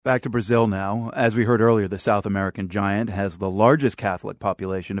Back to Brazil now. As we heard earlier, the South American giant has the largest Catholic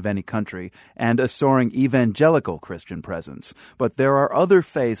population of any country and a soaring evangelical Christian presence. But there are other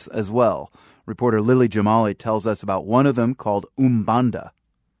faiths as well. Reporter Lily Jamali tells us about one of them called Umbanda.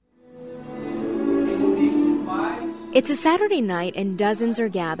 It's a Saturday night and dozens are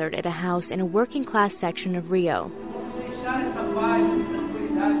gathered at a house in a working-class section of Rio.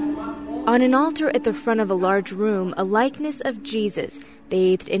 On an altar at the front of a large room, a likeness of Jesus,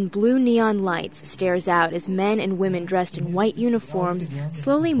 bathed in blue neon lights, stares out as men and women dressed in white uniforms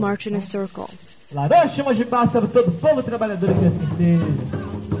slowly march in a circle.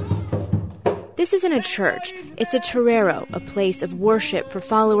 This isn't a church. It's a terreiro, a place of worship for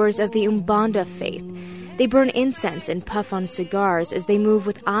followers of the Umbanda faith. They burn incense and puff on cigars as they move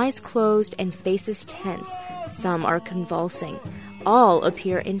with eyes closed and faces tense. Some are convulsing. All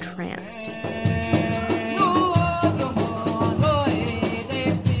appear entranced.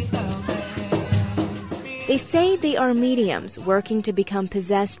 They say they are mediums working to become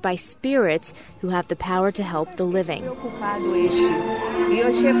possessed by spirits who have the power to help the living.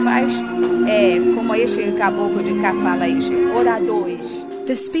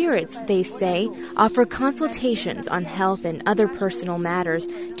 The spirits, they say, offer consultations on health and other personal matters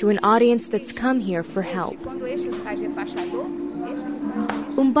to an audience that's come here for help.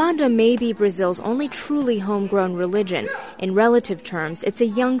 Umbanda may be Brazil's only truly homegrown religion. In relative terms, it's a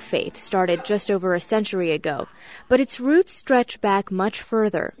young faith started just over a century ago, but its roots stretch back much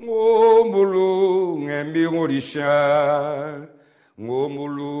further.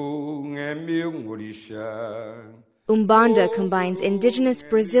 Umbanda combines indigenous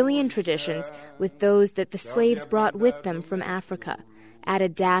Brazilian traditions with those that the slaves brought with them from Africa. Add a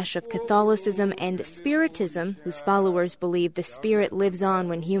dash of Catholicism and Spiritism, whose followers believe the spirit lives on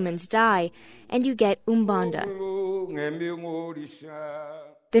when humans die, and you get Umbanda.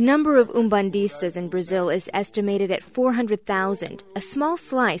 The number of Umbandistas in Brazil is estimated at 400,000, a small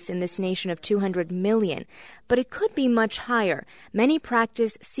slice in this nation of 200 million, but it could be much higher. Many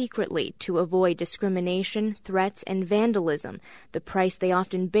practice secretly to avoid discrimination, threats, and vandalism, the price they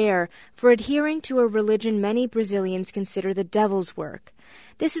often bear for adhering to a religion many Brazilians consider the devil's work.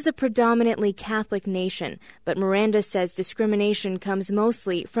 This is a predominantly Catholic nation, but Miranda says discrimination comes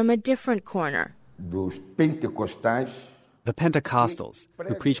mostly from a different corner. The Pentecostals,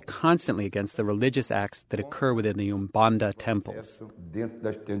 who preach constantly against the religious acts that occur within the Umbanda temples.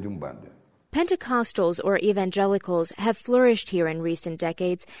 Pentecostals, or evangelicals, have flourished here in recent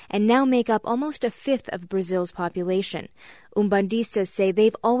decades and now make up almost a fifth of Brazil's population. Umbandistas say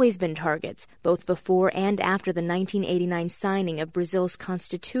they've always been targets, both before and after the 1989 signing of Brazil's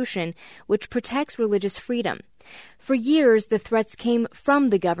constitution, which protects religious freedom. For years, the threats came from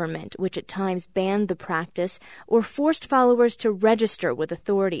the government, which at times banned the practice or forced followers to register with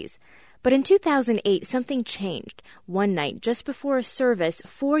authorities. But in 2008, something changed. One night, just before a service,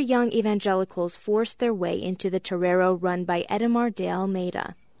 4 young evangelicals forced their way into the terreiro run by Edmar de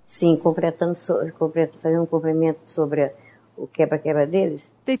Almeida. Sim, fazendo cumprimento sobre o quebra-quebra deles.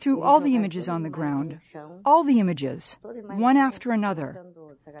 They threw all the images on the ground, all the images, one after another.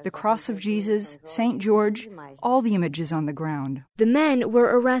 The cross of Jesus, St. George, all the images on the ground. The men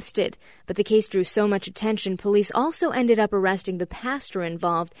were arrested, but the case drew so much attention, police also ended up arresting the pastor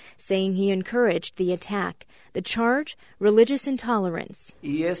involved, saying he encouraged the attack. The charge? Religious intolerance.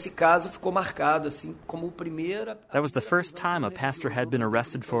 That was the first time a pastor had been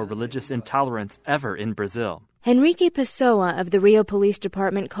arrested for religious intolerance ever in Brazil. Henrique Pessoa of the Rio Police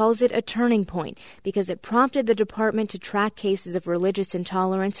Department calls it a turning point because it prompted the department to track cases of religious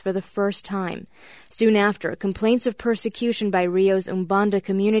intolerance for the first time. Soon after, complaints of persecution by Rio's Umbanda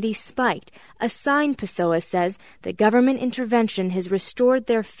community spiked, a sign, Pessoa says, that government intervention has restored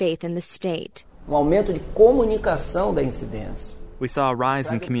their faith in the state. We saw a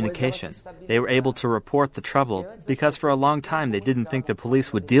rise in communication. They were able to report the trouble because for a long time they didn't think the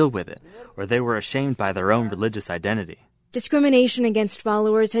police would deal with it, or they were ashamed by their own religious identity. Discrimination against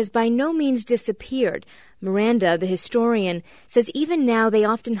followers has by no means disappeared. Miranda, the historian, says even now they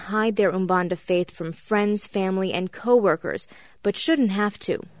often hide their Umbanda faith from friends, family, and co-workers, but shouldn't have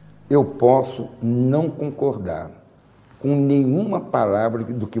to. Eu posso não concordar com nenhuma palavra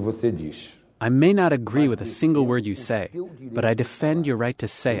do que você diz. I may not agree with a single word you say, but I defend your right to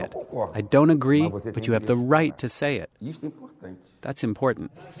say it. I don't agree, but you have the right to say it. That's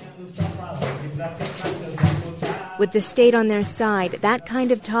important. With the state on their side, that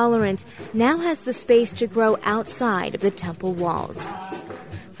kind of tolerance now has the space to grow outside of the temple walls.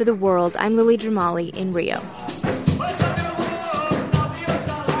 For The World, I'm Lily Jamali in Rio.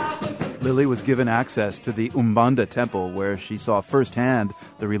 Lily was given access to the Umbanda temple where she saw firsthand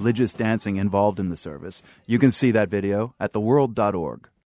the religious dancing involved in the service. You can see that video at theworld.org.